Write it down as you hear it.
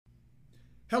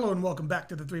Hello and welcome back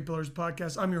to the Three Pillars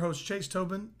Podcast. I'm your host, Chase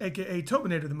Tobin, aka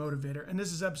Tobinator the Motivator, and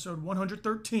this is episode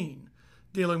 113,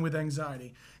 Dealing with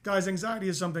Anxiety. Guys, anxiety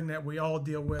is something that we all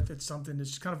deal with. It's something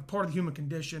that's kind of part of the human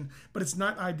condition, but it's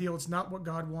not ideal. It's not what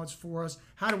God wants for us.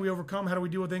 How do we overcome? How do we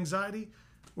deal with anxiety?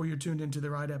 Well, you're tuned into the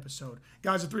right episode.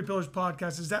 Guys, the Three Pillars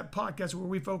Podcast is that podcast where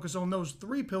we focus on those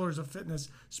three pillars of fitness: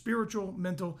 spiritual,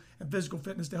 mental, and physical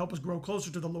fitness, to help us grow closer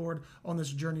to the Lord on this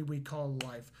journey we call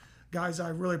life. Guys, I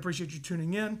really appreciate you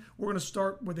tuning in. We're going to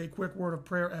start with a quick word of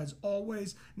prayer as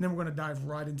always, and then we're going to dive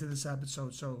right into this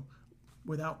episode. So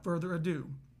without further ado,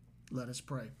 let us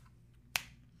pray.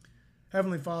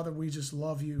 Heavenly Father, we just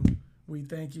love you. We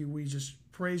thank you. We just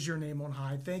praise your name on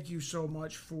high. Thank you so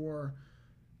much for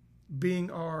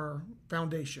being our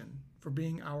foundation, for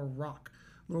being our rock.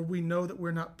 Lord, we know that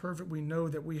we're not perfect. We know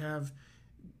that we have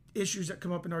issues that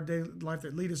come up in our daily life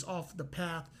that lead us off the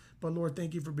path. But Lord,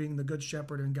 thank you for being the good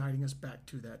shepherd and guiding us back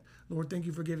to that. Lord, thank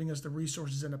you for giving us the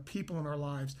resources and the people in our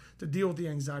lives to deal with the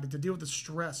anxiety, to deal with the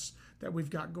stress that we've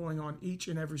got going on each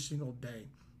and every single day.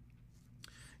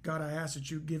 God, I ask that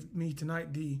you give me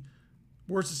tonight the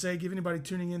words to say, give anybody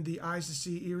tuning in the eyes to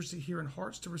see, ears to hear, and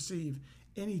hearts to receive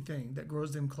anything that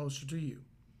grows them closer to you.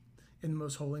 In the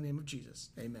most holy name of Jesus,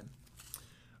 amen.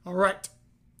 All right.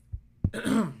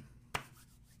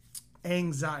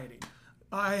 Anxiety.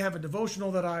 I have a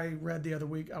devotional that I read the other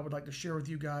week I would like to share with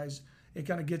you guys. It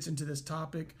kind of gets into this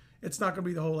topic. It's not going to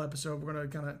be the whole episode. We're going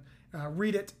to kind of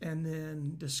read it and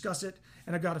then discuss it.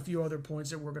 And I've got a few other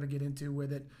points that we're going to get into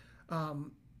with it.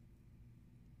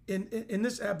 In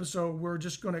this episode, we're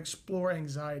just going to explore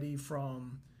anxiety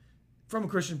from a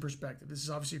Christian perspective. This is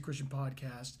obviously a Christian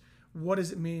podcast. What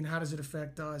does it mean? How does it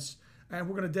affect us? And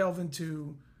we're going to delve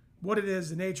into what it is,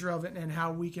 the nature of it, and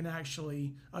how we can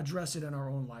actually address it in our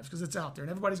own lives, because it's out there and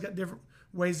everybody's got different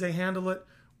ways they handle it.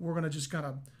 We're going to just kind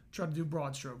of try to do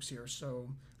broad strokes here.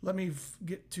 So let me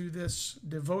get to this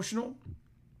devotional.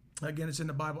 Again, it's in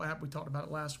the Bible app. We talked about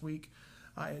it last week.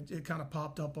 It kind of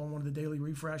popped up on one of the daily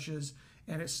refreshes,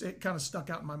 and it kind of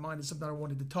stuck out in my mind. It's something I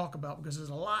wanted to talk about because there's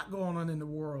a lot going on in the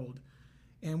world,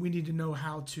 and we need to know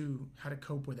how to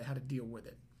cope with it, how to deal with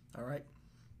it. All right.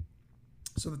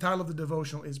 So the title of the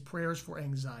devotional is Prayers for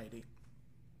Anxiety.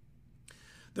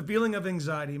 The feeling of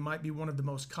anxiety might be one of the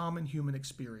most common human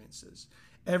experiences.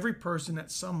 Every person at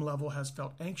some level has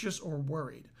felt anxious or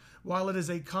worried. While it is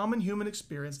a common human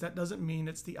experience, that doesn't mean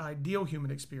it's the ideal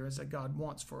human experience that God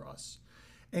wants for us.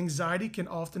 Anxiety can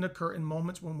often occur in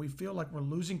moments when we feel like we're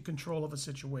losing control of a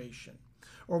situation,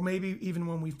 or maybe even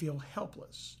when we feel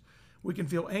helpless. We can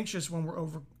feel anxious when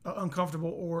we're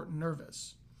uncomfortable or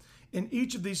nervous. In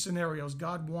each of these scenarios,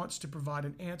 God wants to provide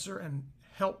an answer and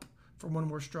help for when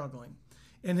we're struggling.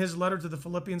 In his letter to the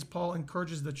Philippians, Paul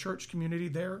encourages the church community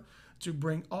there to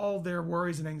bring all their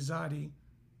worries and anxiety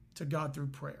to God through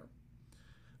prayer.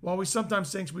 While we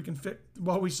sometimes think we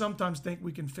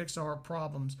can fix our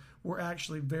problems, we're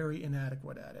actually very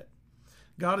inadequate at it.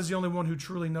 God is the only one who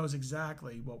truly knows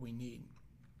exactly what we need.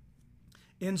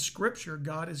 In Scripture,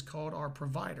 God is called our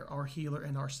provider, our healer,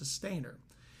 and our sustainer.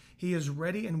 He is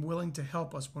ready and willing to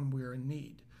help us when we're in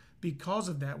need. Because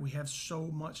of that, we have so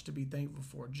much to be thankful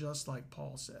for, just like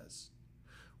Paul says.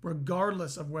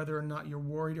 Regardless of whether or not you're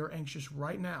worried or anxious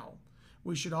right now,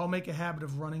 we should all make a habit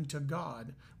of running to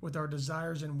God with our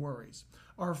desires and worries.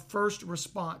 Our first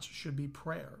response should be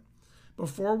prayer.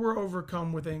 Before we're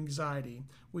overcome with anxiety,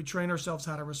 we train ourselves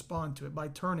how to respond to it by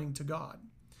turning to God.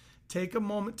 Take a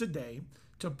moment today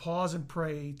to pause and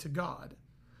pray to God.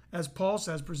 As Paul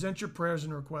says, present your prayers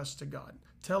and requests to God.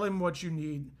 Tell him what you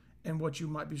need and what you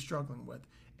might be struggling with,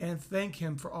 and thank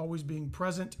him for always being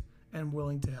present and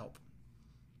willing to help.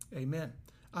 Amen.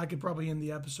 I could probably end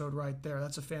the episode right there.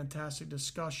 That's a fantastic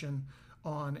discussion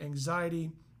on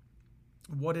anxiety,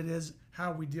 what it is,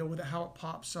 how we deal with it, how it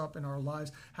pops up in our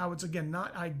lives, how it's, again,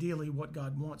 not ideally what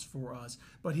God wants for us,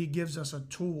 but he gives us a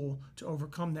tool to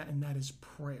overcome that, and that is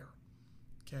prayer.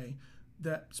 Okay?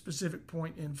 That specific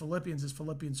point in Philippians is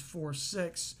Philippians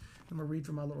 4:6. I'm going to read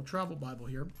from my little travel Bible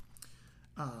here.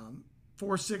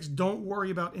 4:6, don't worry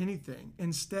about anything.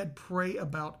 Instead, pray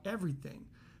about everything.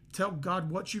 Tell God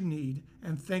what you need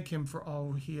and thank him for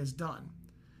all he has done.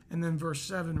 And then verse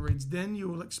 7 reads, then you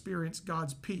will experience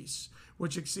God's peace,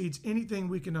 which exceeds anything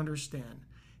we can understand.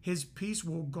 His peace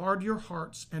will guard your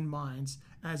hearts and minds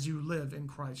as you live in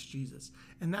Christ Jesus.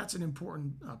 And that's an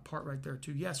important part right there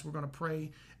too. Yes, we're going to pray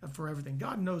for everything.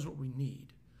 God knows what we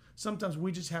need. Sometimes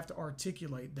we just have to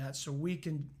articulate that so we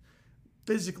can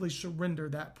physically surrender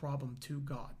that problem to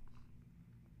God.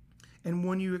 And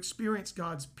when you experience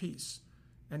God's peace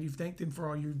and you've thanked him for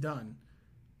all you've done,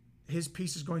 His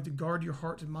peace is going to guard your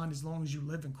heart and mind as long as you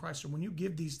live in Christ. So when you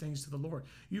give these things to the Lord,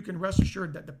 you can rest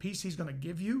assured that the peace He's going to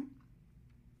give you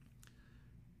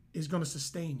is going to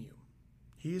sustain you.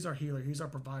 He is our healer. He's our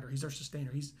provider. He's our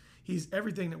sustainer. He's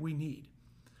everything that we need.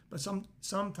 But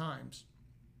sometimes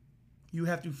you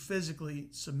have to physically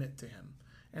submit to Him,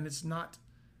 and it's not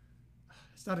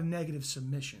a negative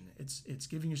submission. It's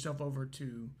giving yourself over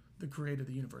to the Creator of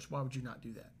the universe. Why would you not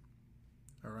do that?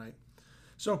 All right.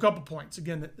 So a couple points.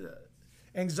 Again,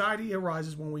 anxiety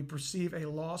arises when we perceive a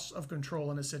loss of control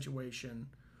in a situation,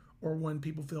 or when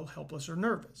people feel helpless or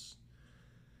nervous.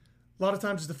 A lot of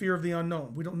times it's the fear of the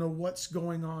unknown. We don't know what's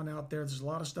going on out there. There's a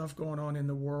lot of stuff going on in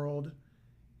the world.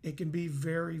 It can be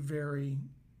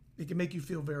it can make you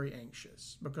feel very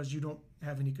anxious because you don't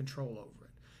have any control over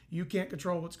it. You can't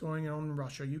control what's going on in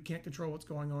Russia. You can't control what's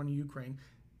going on in Ukraine.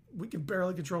 We can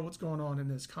barely control what's going on in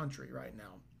this country right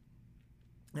now.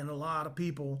 And a lot of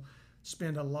people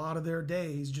spend a lot of their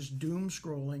days just doom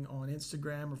scrolling on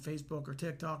Instagram or Facebook or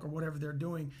TikTok or whatever they're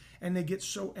doing. And they get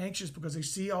so anxious because they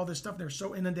see all this stuff. They're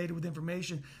so inundated with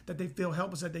information that they feel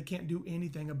helpless that they can't do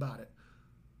anything about it.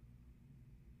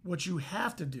 What you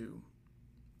have to do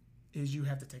is you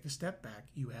have to take a step back.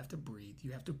 You have to breathe.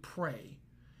 You have to pray.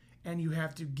 And you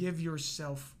have to give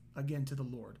yourself again to the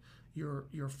Lord.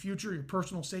 Your future, your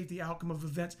personal safety, outcome of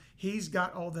events, He's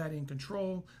got all that in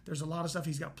control. There's a lot of stuff.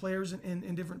 He's got players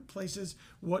in different places.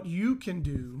 What you can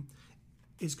do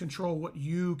is control what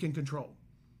you can control.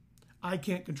 I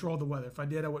can't control the weather. If I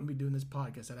did, I wouldn't be doing this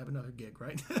podcast. I'd have another gig,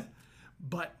 right?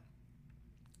 But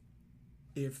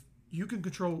if you can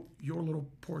control your little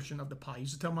portion of the pie, I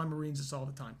used to tell my Marines this all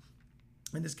the time.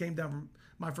 And this came down from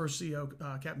my first CO,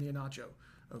 Captain Iannacho.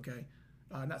 Okay,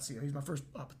 not CO. He's my first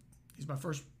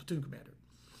platoon commander.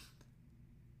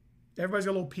 Everybody's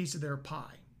got a little piece of their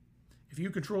pie. If you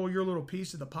control your little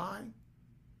piece of the pie,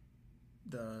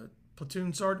 the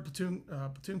platoon sergeant,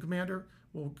 platoon commander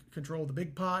will control the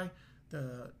big pie.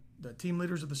 The team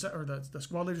leaders of the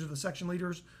squad leaders of the section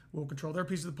leaders will control their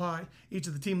piece of the pie. Each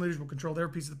of the team leaders will control their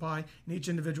piece of the pie, and each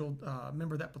individual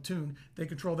member of that platoon, they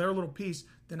control their little piece.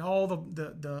 Then all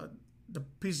the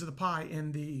pieces of the pie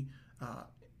in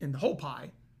the whole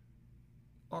pie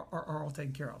are all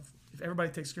taken care of. If everybody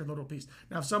takes care of the little piece.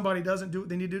 Now, if somebody doesn't do what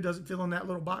they need to do, doesn't fill in that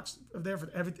little box of there for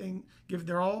everything, give it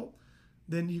their all,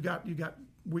 then you got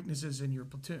weaknesses in your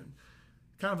platoon.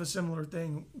 Kind of a similar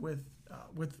thing with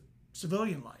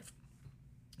civilian life.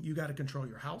 You got to control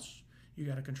your house. You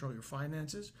got to control your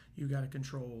finances. You got to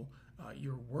control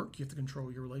your work. You have to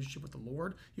control your relationship with the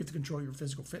Lord. You have to control your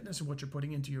physical fitness and what you're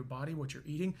putting into your body, what you're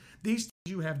eating. These things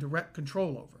you have direct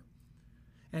control over.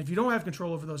 And if you don't have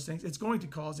control over those things, it's going to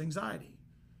cause anxiety.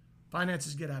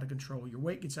 Finances get out of control. Your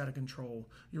weight gets out of control.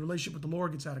 Your relationship with the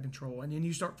Lord gets out of control. And then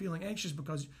you start feeling anxious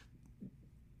because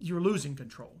you're losing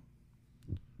control.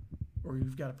 Or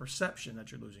you've got a perception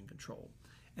that you're losing control.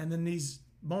 And then these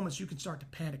moments you can start to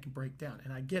panic and break down.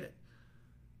 And I get it.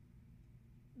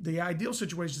 The ideal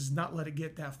situation is not let it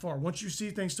get that far. Once you see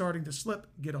things starting to slip,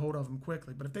 get a hold of them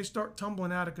quickly. But if they start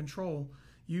tumbling out of control,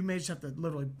 you may just have to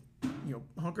literally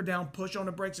hunker down, push on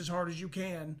the brakes as hard as you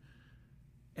can,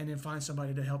 and then find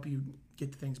somebody to help you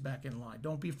get the things back in line.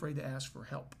 Don't be afraid to ask for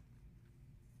help.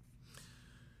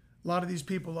 A lot of these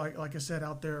people, like I said,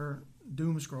 out there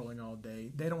doom scrolling all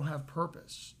day, they don't have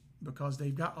purpose because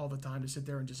they've got all the time to sit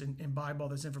there and just imbibe all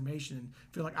this information and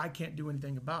feel like I can't do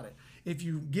anything about it. If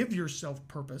you give yourself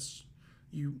purpose,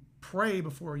 you pray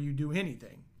before you do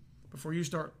anything, before you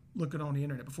start looking on the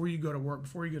internet, before you go to work,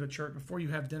 before you go to church, before you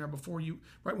have dinner,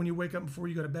 right when you wake up, before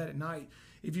you go to bed at night.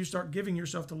 If you start giving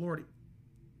yourself to the Lord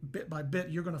bit by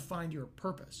bit, you're going to find your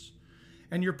purpose.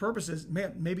 And your purpose is,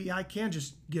 man, maybe I can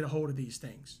just get a hold of these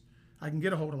things. I can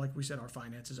get a hold of, like we said, our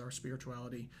finances, our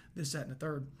spirituality, this, that, and the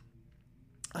third.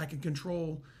 I can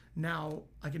control now.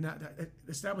 I can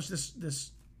establish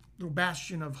this little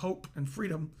bastion of hope and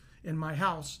freedom in my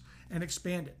house and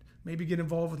expand it. Maybe get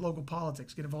involved with local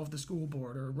politics, get involved with the school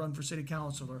board, or run for city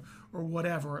council, or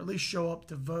whatever, or at least show up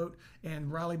to vote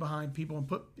and rally behind people and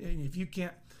if you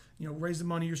can't, raise the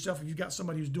money yourself, if you've got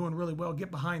somebody who's doing really well,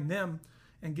 get behind them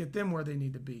and get them where they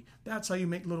need to be. That's how you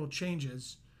make little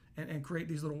changes and create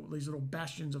these little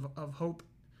bastions of hope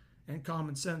and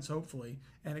common sense, hopefully,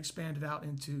 and expand it out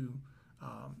into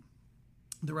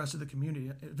the rest of the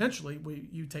community. Eventually,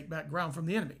 you take back ground from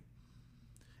the enemy.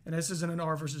 And this isn't an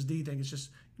R versus D thing. It's just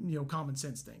common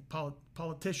sense thing.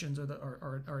 Politicians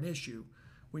are an issue.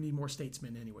 We need more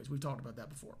statesmen, anyways. We've talked about that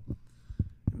before.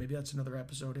 Maybe that's another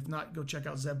episode. If not, go check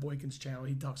out Zeb Boykin's channel.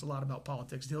 He talks a lot about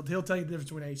politics. He'll tell you the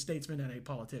difference between a statesman and a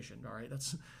politician. All right,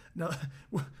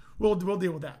 we'll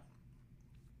deal with that.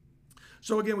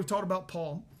 So again, we've talked about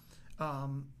Paul.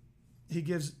 he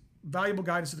gives valuable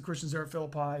guidance to the Christians there at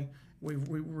Philippi. We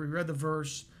read the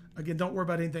verse. Again, don't worry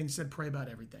about anything. He said, pray about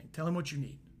everything. Tell him what you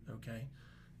need, okay?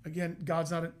 Again,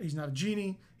 he's not a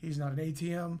genie. He's not an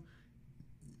ATM.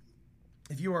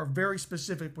 If you are very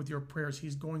specific with your prayers,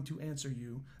 he's going to answer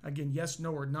you. Again, yes,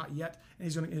 no, or not yet. And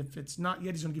if it's not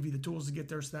yet, he's going to give you the tools to get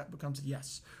there, so that becomes a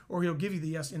yes. Or he'll give you the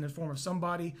yes in the form of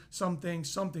somebody, something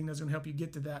that's going to help you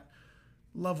get to that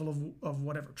level of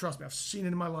whatever. Trust me, I've seen it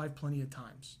in my life plenty of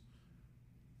times.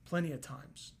 Plenty of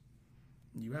times.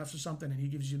 You ask for something and he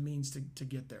gives you means to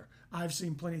get there. I've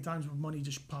seen plenty of times where money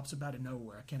just pops up out of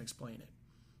nowhere. I can't explain it.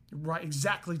 Right,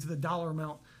 exactly to the dollar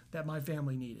amount that my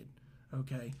family needed.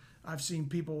 Okay, I've seen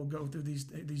people go through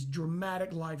these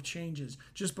dramatic life changes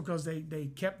just because they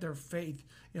kept their faith.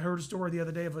 I heard a story the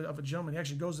other day of a gentleman. He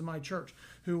actually goes to my church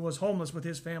who was homeless with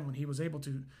his family. And he was able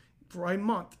to, for a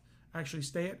month, actually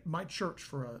stay at my church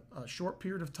for a short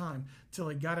period of time till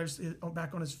he got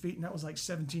back on his feet, and that was like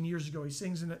 17 years ago. He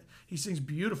sings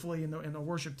beautifully in the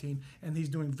worship team, and he's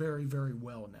doing very, very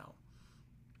well now.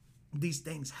 These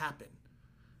things happen,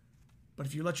 but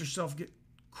if you let yourself get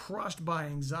crushed by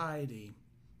anxiety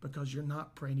because you're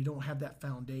not praying, you don't have that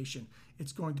foundation,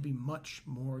 it's going to be much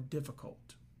more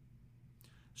difficult.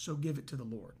 So give it to the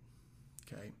Lord,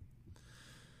 okay?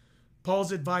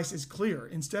 Paul's advice is clear.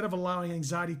 Instead of allowing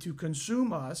anxiety to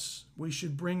consume us, we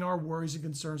should bring our worries and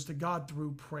concerns to God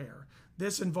through prayer.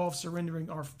 This involves surrendering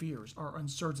our fears, our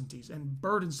uncertainties, and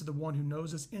burdens to the one who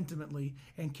knows us intimately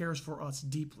and cares for us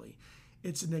deeply.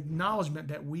 It's an acknowledgement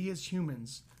that we as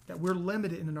humans, that we're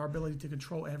limited in our ability to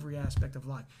control every aspect of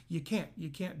life. You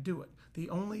can't do it. The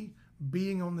only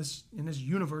being in this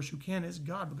universe who can is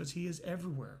God, because he is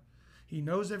everywhere. He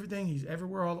knows everything. He's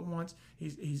everywhere all at once.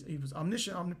 He was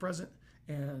omniscient, omnipresent,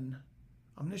 and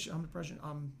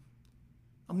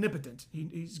omnipotent.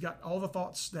 He's got all the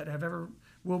thoughts that have ever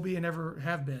will be and ever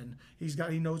have been.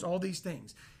 He knows all these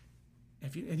things,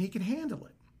 and he can handle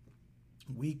it.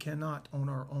 We cannot on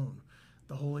our own.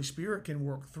 The Holy Spirit can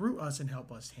work through us and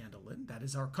help us handle it. That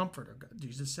is our comforter.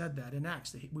 Jesus said that in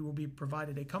Acts, that we will be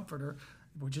provided a comforter,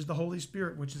 which is the Holy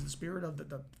Spirit, which is the spirit of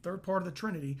the third part of the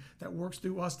Trinity that works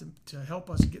through us to help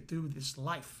us get through this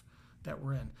life that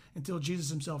we're in until Jesus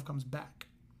himself comes back.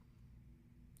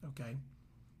 Okay?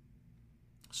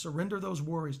 Surrender those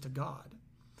worries to God.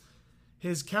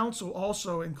 His counsel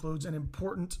also includes an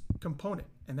important component,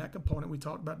 and that component we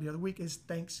talked about the other week is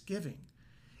thanksgiving.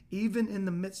 Even in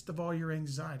the midst of all your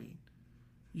anxiety,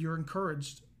 you're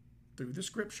encouraged through the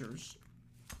scriptures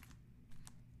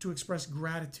to express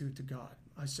gratitude to God.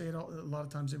 I say it a lot of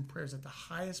times in prayers, at the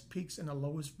highest peaks and the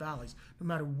lowest valleys, no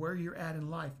matter where you're at in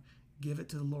life, give it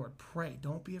to the Lord. Pray.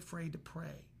 Don't be afraid to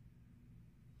pray.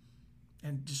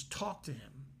 And just talk to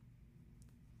him.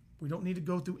 We don't need to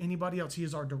go through anybody else. He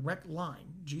is our direct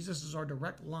line. Jesus is our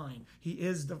direct line. He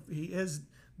is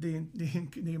the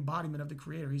embodiment of the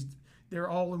Creator. They're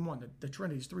all in one. The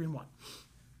Trinity is 3 in 1.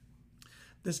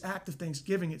 This act of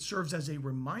thanksgiving, it serves as a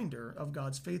reminder of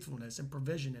God's faithfulness and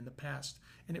provision in the past,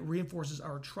 and it reinforces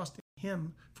our trust in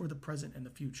him for the present and the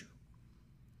future.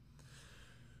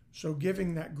 So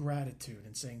giving that gratitude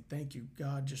and saying, thank you,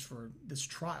 God, just for this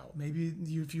trial. Maybe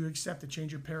if you accept to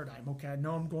change your paradigm. Okay, I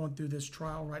know I'm going through this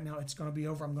trial right now. It's going to be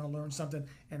over. I'm going to learn something,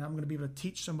 and I'm going to be able to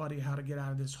teach somebody how to get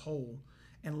out of this hole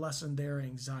and lessen their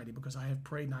anxiety, because I have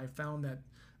prayed and I have found that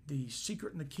the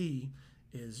secret and the key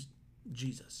is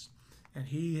Jesus. And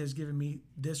he has given me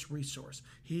this resource.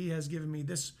 He has given me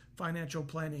this financial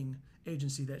planning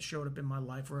agency that showed up in my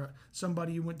life, or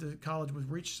somebody you went to college with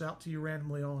reaches out to you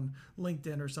randomly on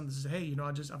LinkedIn or something, says, hey,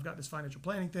 I've got this financial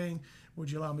planning thing.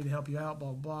 Would you allow me to help you out?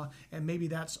 Blah, blah, blah. And maybe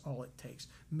that's all it takes.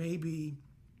 Maybe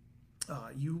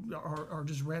you are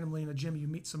just randomly in a gym. You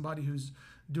meet somebody who's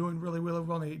doing really, really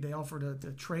well. They offer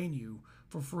to train you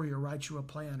for free or write you a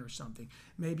plan or something.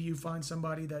 Maybe you find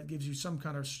somebody that gives you some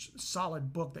kind of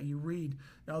solid book that you read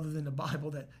other than the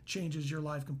Bible that changes your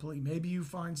life completely. Maybe you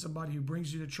find somebody who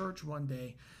brings you to church one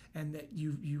day, and that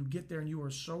you get there and you are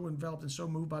so enveloped and so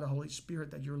moved by the Holy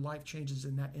Spirit that your life changes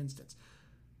in that instance.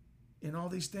 In all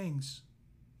these things,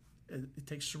 it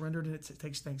takes surrender and it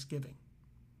takes thanksgiving.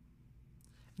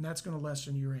 And that's going to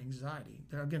lessen your anxiety.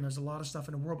 There's a lot of stuff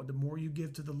in the world, but the more you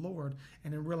give to the Lord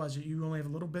and then realize that you only have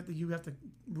a little bit that you have to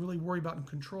really worry about and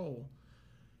control,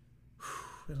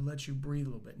 it'll let you breathe a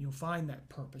little bit. And you'll find that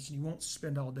purpose, and you won't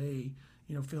spend all day,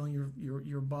 feeling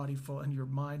your body full and your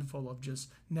mind full of just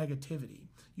negativity.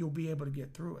 You'll be able to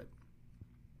get through it.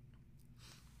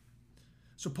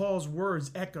 So Paul's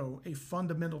words echo a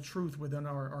fundamental truth within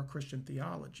our Christian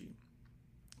theology.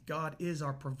 God is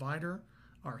our provider,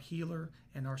 our healer,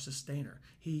 and our sustainer.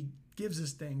 He gives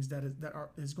us things that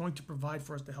is going to provide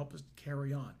for us to help us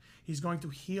carry on. He's going to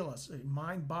heal us,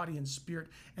 mind, body, and spirit,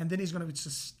 and then he's going to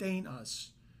sustain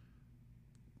us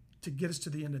to get us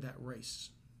to the end of that race.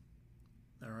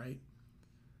 All right?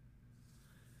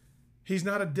 He's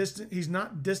not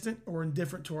distant or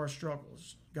indifferent to our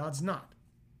struggles. God's not.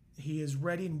 He is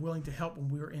ready and willing to help when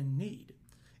we are in need.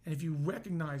 And if you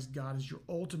recognize God as your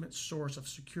ultimate source of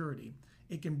security,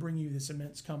 it can bring you this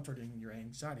immense comfort in your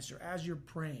anxiety. So as you're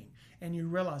praying and you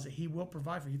realize that he will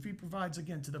provide for you, if he provides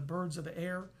again to the birds of the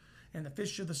air and the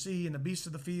fish of the sea and the beasts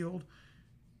of the field,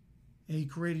 and he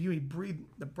created you, he breathed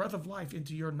the breath of life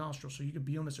into your nostrils so you could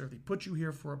be on this earth. He put you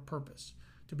here for a purpose,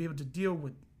 to be able to deal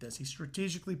with this. He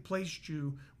strategically placed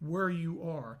you where you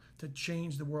are to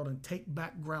change the world and take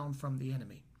back ground from the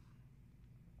enemy.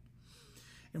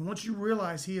 And once you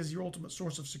realize he is your ultimate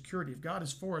source of security, if God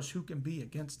is for us, who can be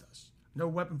against us? No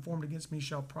weapon formed against me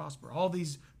shall prosper. All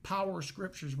these power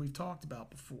scriptures we've talked about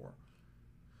before.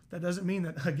 That doesn't mean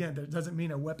that, again, that doesn't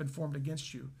mean a weapon formed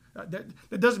against you. That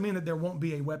doesn't mean that there won't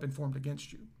be a weapon formed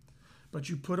against you. But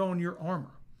you put on your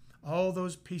armor, all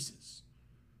those pieces.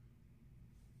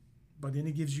 But then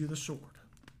he gives you the sword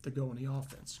to go in the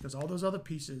offense. Because all those other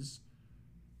pieces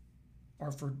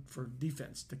are for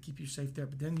defense, to keep you safe there.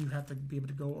 But then you have to be able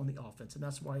to go on the offense. And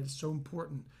that's why it's so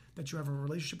important that you have a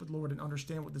relationship with the Lord and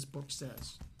understand what this book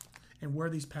says and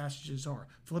where these passages are.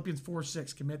 Philippians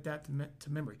 4:6, commit that to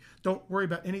memory. Don't worry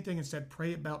about anything. Instead,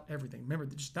 pray about everything. Remember,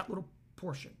 just that little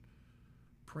portion.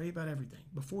 Pray about everything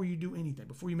before you do anything,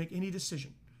 before you make any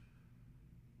decision.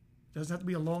 It doesn't have to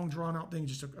be a long, drawn-out thing,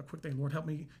 just a quick thing. Lord, help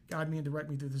me, guide me, and direct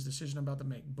me through this decision I'm about to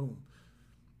make. Boom.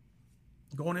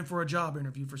 Going in for a job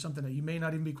interview for something that you may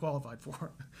not even be qualified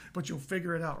for, but you'll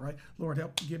figure it out, right? Lord,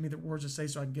 help give me the words to say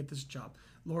so I can get this job.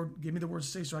 Lord, give me the words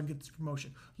to say so I can get this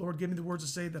promotion. Lord, give me the words to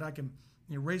say that I can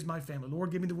raise my family.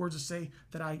 Lord, give me the words to say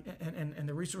that I and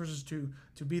the resources to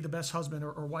be the best husband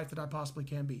or wife that I possibly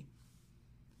can be.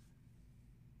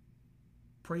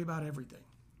 Pray about everything.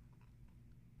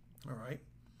 All right?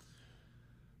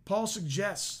 Paul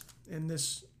suggests in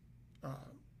this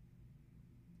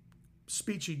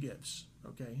speech he gives,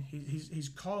 okay, he's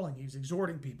calling, he's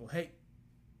exhorting people, hey,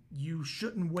 you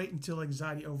shouldn't wait until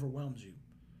anxiety overwhelms you.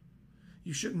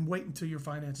 You shouldn't wait until your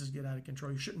finances get out of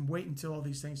control. You shouldn't wait until all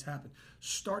these things happen.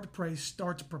 Start to pray,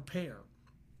 start to prepare.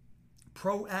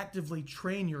 Proactively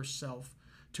train yourself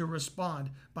to respond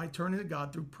by turning to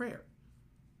God through prayer.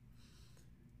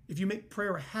 If you make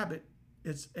prayer a habit,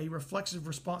 it's a reflexive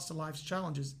response to life's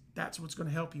challenges. That's what's going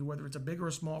to help you, whether it's a big or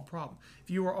a small problem. If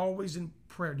you are always in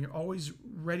prayer and you're always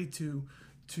ready to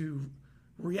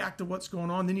react to what's going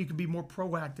on, then you can be more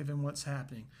proactive in what's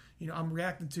happening. I'm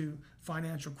reacting to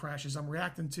financial crashes. I'm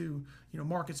reacting to,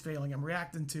 markets failing. I'm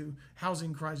reacting to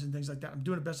housing crises and things like that. I'm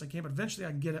doing the best I can, but eventually I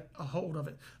can get a hold of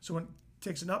it. So when it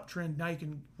takes an uptrend, now you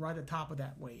can ride the top of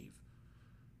that wave.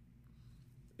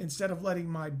 Instead of letting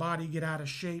my body get out of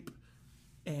shape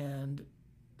and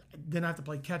then I have to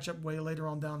play catch up way later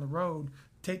on down the road,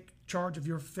 take charge of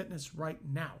your fitness right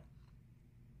now.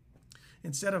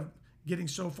 Instead of getting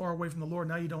so far away from the Lord,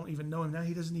 now you don't even know him. Now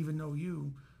he doesn't even know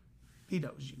you. He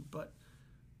knows you, but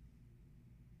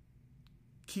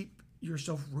keep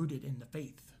yourself rooted in the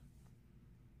faith.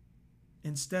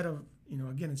 Instead of,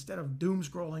 instead of doom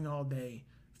scrolling all day,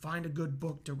 find a good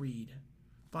book to read.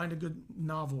 Find a good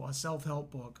novel, a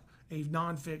self-help book, a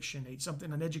nonfiction,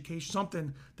 an education,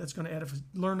 something that's going to edify,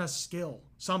 learn a skill,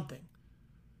 something.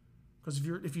 Because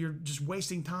if you're just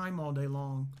wasting time all day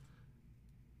long,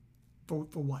 for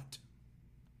what?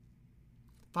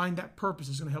 Find that purpose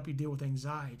is going to help you deal with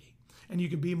anxiety. And you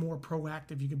can be more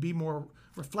proactive, you can be more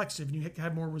reflexive, and you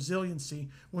have more resiliency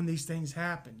when these things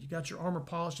happen. You got your armor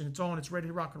polished and it's on, it's ready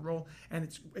to rock and roll, and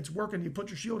it's working. You put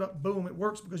your shield up, boom, it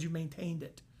works because you maintained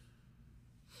it.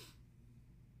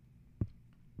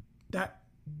 That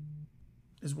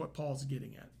is what Paul's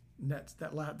getting at. And that's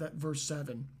that verse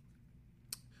 7.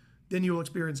 Then you will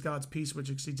experience God's peace, which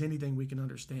exceeds anything we can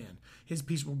understand. His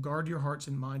peace will guard your hearts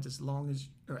and minds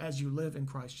as you live in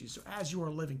Christ Jesus. So as you are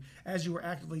living, as you are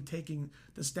actively taking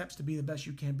the steps to be the best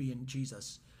you can be in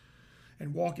Jesus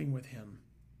and walking with him,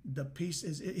 the peace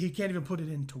he can't even put it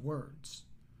into words,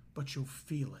 but you'll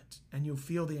feel it, and you'll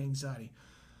feel the anxiety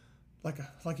like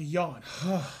a yawn.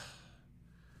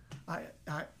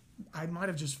 I might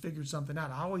have just figured something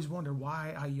out. I always wonder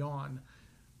why I yawn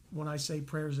when I say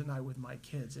prayers at night with my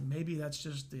kids. And maybe that's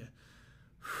just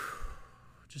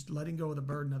just letting go of the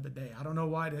burden of the day. I don't know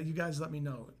why. You guys let me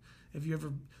know. If you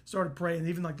ever started praying,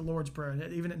 even like the Lord's Prayer,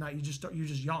 even at night, you just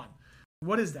yawn.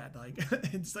 What is that like?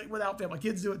 It's like without fail. My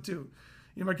kids do it too.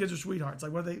 My kids are sweethearts.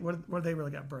 Like what do they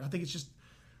really got burden? I think it's just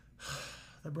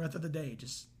the breath of the day.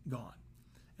 Just gone.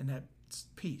 And that's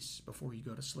peace before you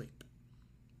go to sleep.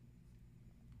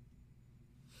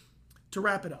 To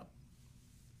wrap it up,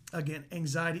 again,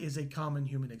 anxiety is a common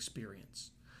human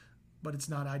experience, but it's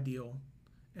not ideal.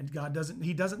 And God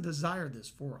doesn't desire this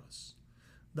for us.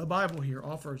 The Bible here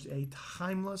offers a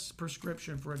timeless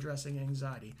prescription for addressing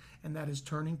anxiety, and that is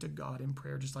turning to God in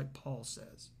prayer, just like Paul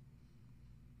says.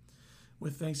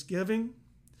 With thanksgiving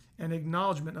and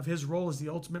acknowledgement of his role as the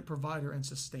ultimate provider and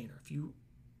sustainer. If you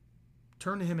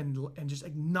turn to him and just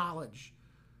acknowledge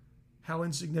how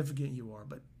insignificant you are,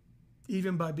 but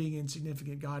even by being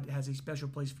insignificant, God has a special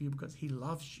place for you because he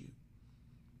loves you.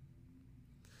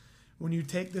 When you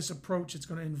take this approach, it's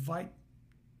going to invite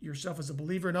yourself as a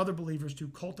believer and other believers to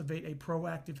cultivate a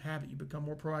proactive habit. You become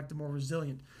more proactive, more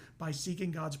resilient by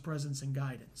seeking God's presence and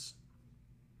guidance.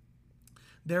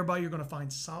 Thereby, you're going to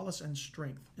find solace and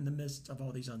strength in the midst of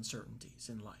all these uncertainties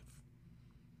in life.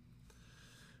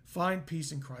 Find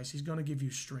peace in Christ. He's going to give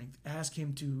you strength. Ask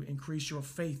him to increase your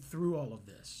faith through all of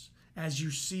this. As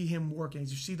you see him working,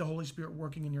 as you see the Holy Spirit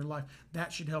working in your life,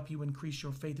 that should help you increase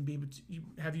your faith and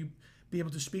have you be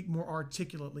able to speak more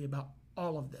articulately about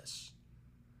all of this,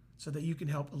 so that you can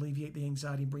help alleviate the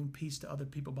anxiety and bring peace to other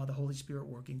people by the Holy Spirit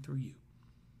working through you.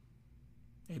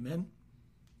 Amen.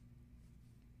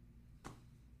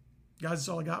 Guys, that's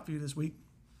all I got for you this week.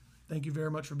 Thank you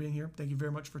very much for being here. Thank you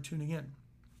very much for tuning in.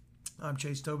 I'm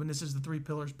Chase Tobin. This is the Three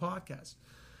Pillars Podcast.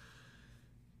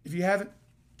 If you haven't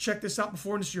checked this out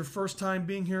before and this is your first time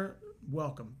being here,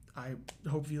 welcome. I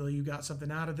hope you got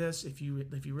something out of this. If you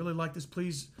really like this,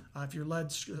 please, if you're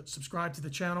led, subscribe to the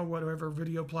channel, whatever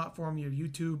video platform, your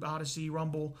YouTube, Odyssey,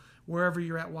 Rumble, wherever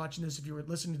you're at watching this. If you're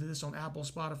listening to this on Apple,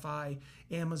 Spotify,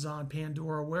 Amazon,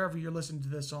 Pandora, wherever you're listening to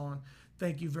this on,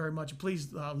 thank you very much.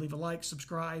 Please leave a like,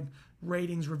 subscribe,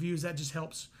 ratings, reviews. That just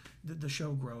helps the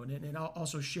show grow. And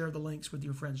also share the links with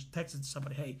your friends. Text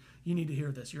somebody, hey, you need to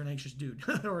hear this. You're an anxious dude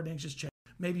or an anxious chick.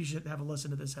 Maybe you should have a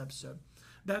listen to this episode.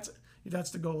 That's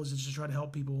the goal, is just to try to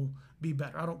help people be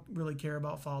better. I don't really care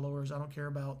about followers. I don't care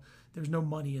about, there's no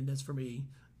money in this for me.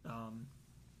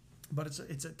 But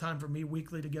it's a time for me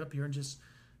weekly to get up here and just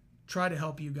try to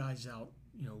help you guys out,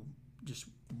 just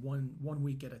one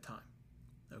week at a time.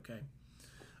 Okay.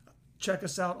 Check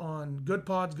us out on Good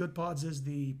Pods. Good Pods is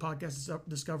the podcast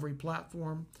discovery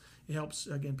platform. It helps,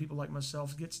 again, people like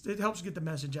myself, it helps get the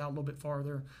message out a little bit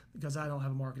farther, because I don't have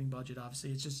a marketing budget,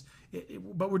 obviously. It's just,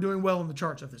 but we're doing well in the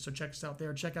charts of this. So check us out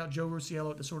there. Check out Joe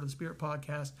Rusiello at the Sword of the Spirit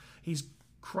podcast. He's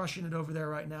crushing it over there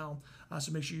right now.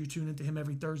 So make sure you tune into him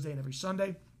every Thursday and every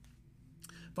Sunday.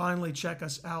 Finally, check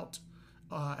us out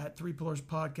at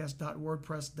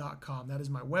threepillarspodcast.wordpress.com. That is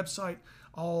my website.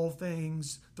 All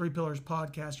things Three Pillars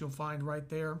Podcast you'll find right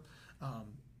there.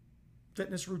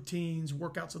 Fitness routines,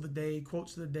 workouts of the day,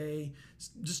 quotes of the day,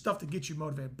 just stuff to get you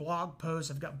motivated. Blog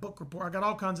posts, I've got book report, I've got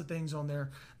all kinds of things on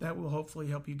there that will hopefully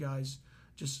help you guys.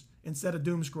 Just instead of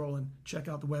doom scrolling, check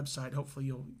out the website. Hopefully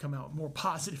you'll come out more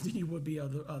positive than you would be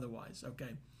otherwise. Okay.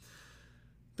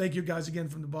 Thank you guys again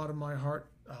from the bottom of my heart.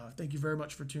 Thank you very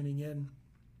much for tuning in.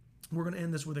 We're going to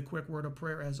end this with a quick word of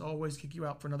prayer. As always, kick you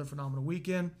out for another phenomenal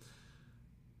weekend,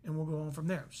 and we'll go on from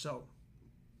there. So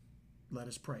let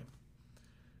us pray.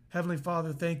 Heavenly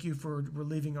Father, thank you for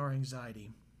relieving our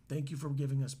anxiety. Thank you for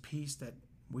giving us peace that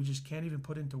we just can't even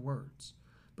put into words.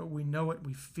 But we know it,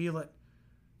 we feel it,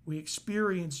 we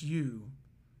experience you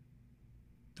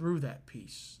through that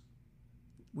peace.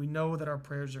 We know that our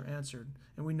prayers are answered,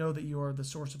 and we know that you are the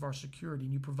source of our security,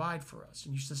 and you provide for us,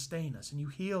 and you sustain us, and you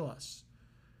heal us.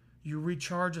 You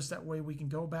recharge us, that way we can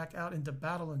go back out into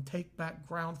battle and take back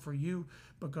ground for you,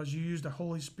 because you use the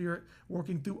Holy Spirit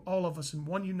working through all of us in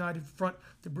one united front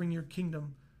to bring your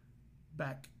kingdom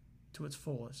back to its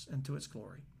fullest and to its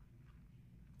glory.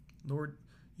 Lord,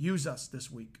 use us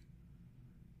this week.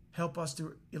 Help us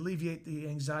to alleviate the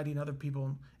anxiety in other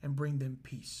people and bring them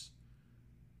peace.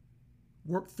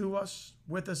 Work through us,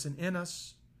 with us, and in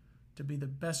us to be the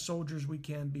best soldiers we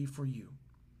can be for you.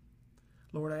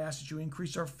 Lord, I ask that you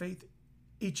increase our faith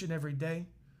each and every day,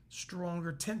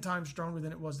 stronger, 10 times stronger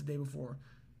than it was the day before,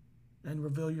 and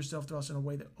reveal yourself to us in a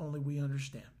way that only we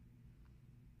understand.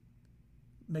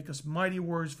 Make us mighty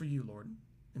warriors for you, Lord.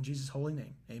 In Jesus' holy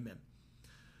name, amen.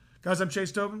 Guys, I'm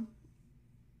Chase Tobin.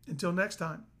 Until next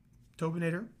time,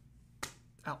 Tobinator,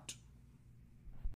 out.